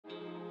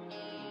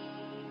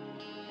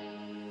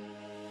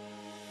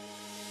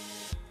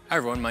Hi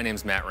everyone, my name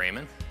is Matt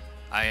Raymond.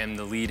 I am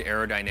the lead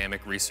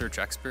aerodynamic research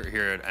expert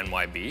here at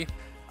NYB.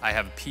 I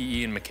have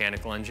PE in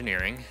mechanical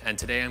engineering, and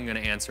today I'm going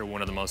to answer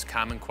one of the most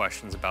common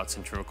questions about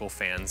centrifugal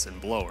fans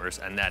and blowers,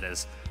 and that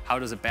is, how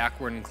does a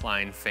backward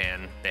inclined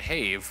fan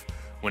behave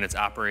when it's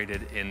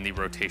operated in the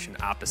rotation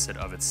opposite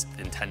of its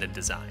intended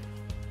design?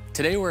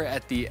 Today we're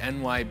at the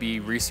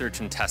NYB Research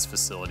and Test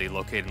Facility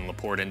located in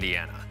LaPorte,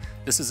 Indiana.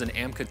 This is an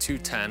AMCA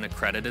 210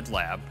 accredited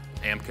lab,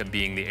 AMCA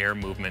being the Air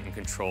Movement and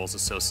Controls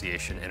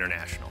Association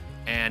International.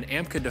 And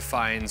AMCA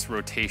defines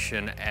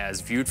rotation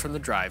as viewed from the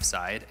drive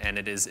side, and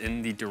it is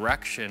in the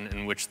direction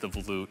in which the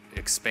volute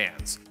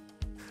expands.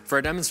 For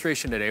our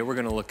demonstration today, we're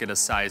going to look at a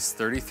size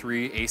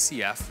 33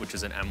 ACF, which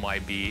is an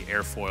NYB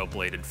airfoil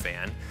bladed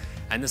fan.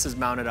 And this is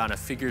mounted on a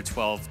figure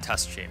 12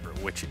 test chamber,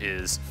 which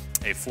is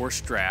a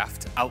forced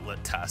draft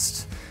outlet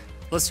test.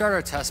 Let's start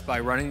our test by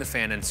running the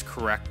fan in its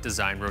correct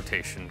design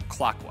rotation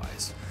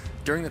clockwise.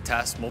 During the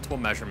test, multiple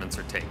measurements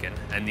are taken,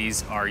 and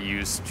these are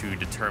used to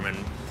determine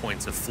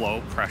points of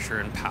flow, pressure,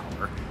 and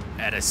power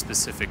at a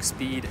specific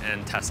speed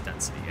and test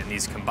density. And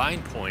these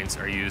combined points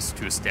are used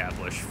to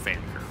establish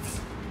fan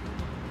curves.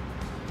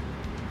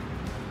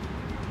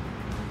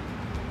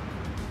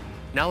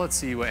 Now let's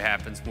see what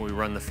happens when we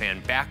run the fan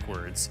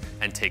backwards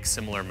and take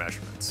similar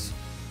measurements.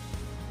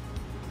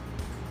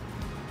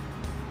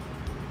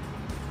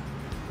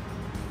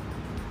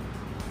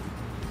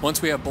 Once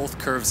we have both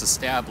curves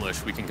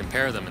established, we can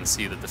compare them and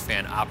see that the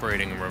fan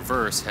operating in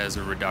reverse has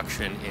a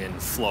reduction in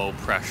flow,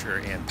 pressure,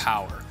 and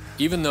power.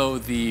 Even though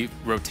the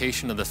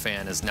rotation of the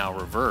fan is now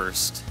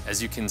reversed,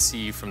 as you can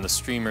see from the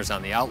streamers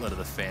on the outlet of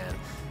the fan,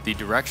 the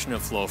direction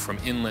of flow from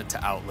inlet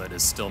to outlet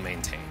is still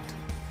maintained.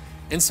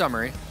 In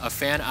summary, a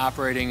fan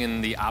operating in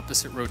the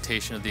opposite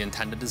rotation of the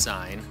intended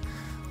design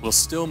will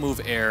still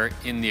move air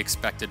in the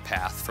expected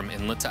path from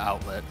inlet to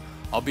outlet,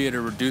 albeit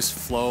a reduced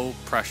flow,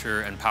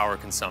 pressure, and power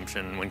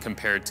consumption when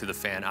compared to the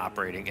fan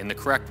operating in the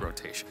correct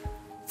rotation.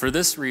 For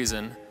this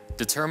reason,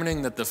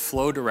 determining that the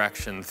flow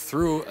direction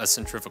through a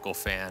centrifugal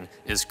fan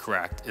is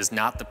correct is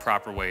not the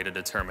proper way to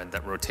determine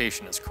that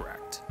rotation is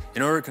correct.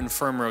 In order to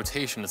confirm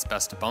rotation, it's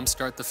best to bump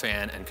start the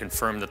fan and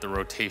confirm that the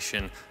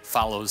rotation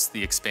follows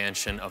the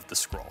expansion of the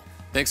scroll.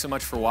 Thanks so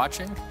much for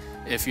watching.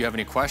 If you have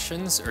any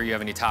questions or you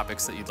have any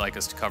topics that you'd like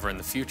us to cover in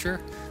the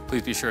future,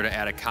 please be sure to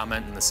add a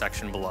comment in the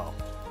section below.